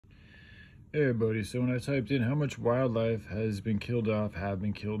Hey everybody, so when I typed in how much wildlife has been killed off,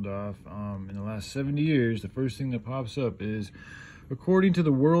 in the last 70 years, the first thing that pops up is, according to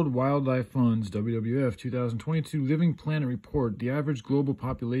the World Wildlife Fund's WWF 2022 Living Planet Report, the average global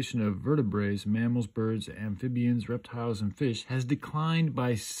population of vertebrates, mammals, birds, amphibians, reptiles, and fish has declined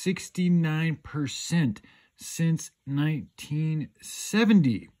by 69% since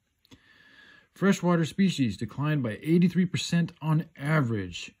 1970. Freshwater species declined by 83% on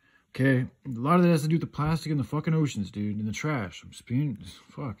average. Okay, a lot of that has to do with the plastic in the fucking oceans, dude, and the trash. I'm just being,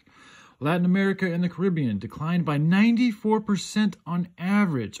 fuck. Latin America and the Caribbean declined by 94% on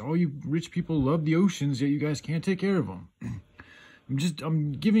average. All you rich people love the oceans, yet you guys can't take care of them.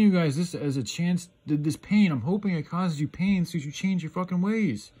 I'm giving you guys this as a chance, this pain. I'm hoping it causes you pain so you change your fucking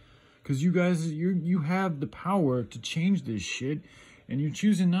ways. Because you guys, you have the power to change this shit, and you're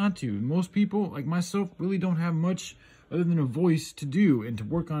choosing not to. Most people, like myself, really don't have much other than a voice to do and to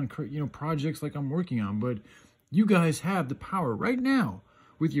work on, projects like I'm working on. But you guys have the power right now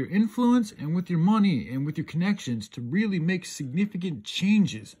with your influence and with your money and with your connections to really make significant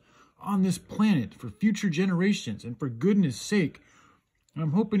changes on this planet for future generations and for goodness sake. And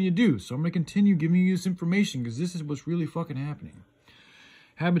I'm hoping you do. So I'm going to continue giving you this information because this is what's really fucking happening.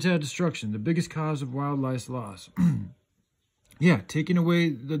 Habitat destruction, the biggest cause of wildlife loss. Yeah, taking away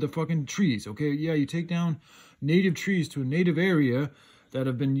the fucking trees, okay? Yeah, you take down native trees to a native area that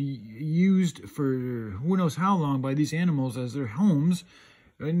have been used for who knows how long by these animals as their homes,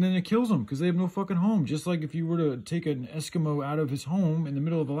 and then it kills them because they have no fucking home. Just like if you were to take an Eskimo out of his home in the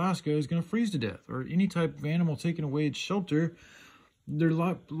middle of Alaska, he's going to freeze to death. Or any type of animal taken away its shelter, they're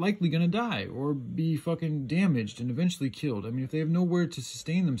likely going to die or be fucking damaged and eventually killed. I mean, if they have nowhere to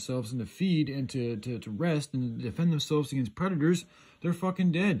sustain themselves and to feed and to rest and defend themselves against predators, they're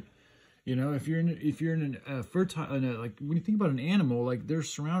fucking dead. You know, if you're in a fertile, like when you think about an animal, like they're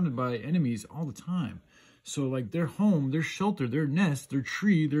surrounded by enemies all the time. So like their home, their shelter, their nest, their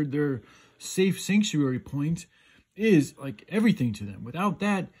tree, their safe sanctuary point is like everything to them. Without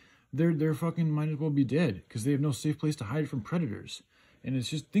that, they're fucking might as well be dead because they have no safe place to hide from predators. And it's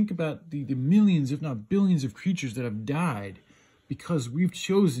just, think about the millions, if not billions of creatures that have died because we've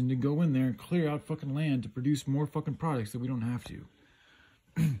chosen to go in there and clear out fucking land to produce more fucking products that we don't have to.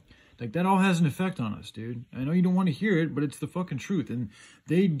 Like, that all has an effect on us, dude. I know you don't want to hear it, but it's the fucking truth. And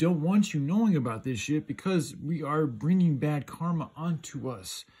they don't want you knowing about this shit because we are bringing bad karma onto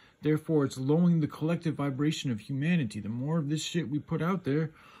us. Therefore, it's lowering the collective vibration of humanity. The more of this shit we put out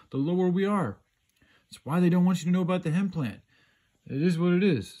there, the lower we are. That's why they don't want you to know about the hemp plant. It is what it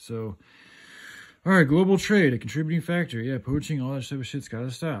is. So, all right, global trade, a contributing factor. Yeah, poaching, all that type of shit's got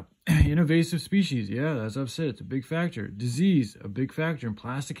to stop. Invasive species. Yeah, as I've said, it's a big factor. Disease, a big factor. And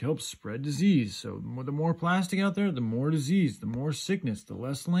plastic helps spread disease. So the more plastic out there, the more disease, the more sickness, the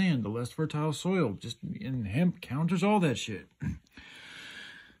less land, the less fertile soil. And hemp counters all that shit.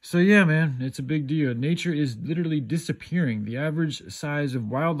 So yeah, man, it's a big deal. Nature is literally disappearing. The average size of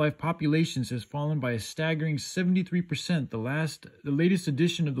wildlife populations has fallen by a staggering 73%. The latest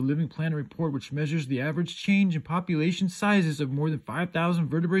edition of the Living Planet report, which measures the average change in population sizes of more than 5,000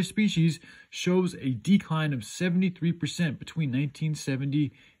 vertebrate species, shows a decline of 73% between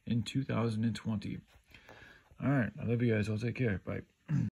 1970 and 2020. All right, I love you guys. I'll take care. Bye.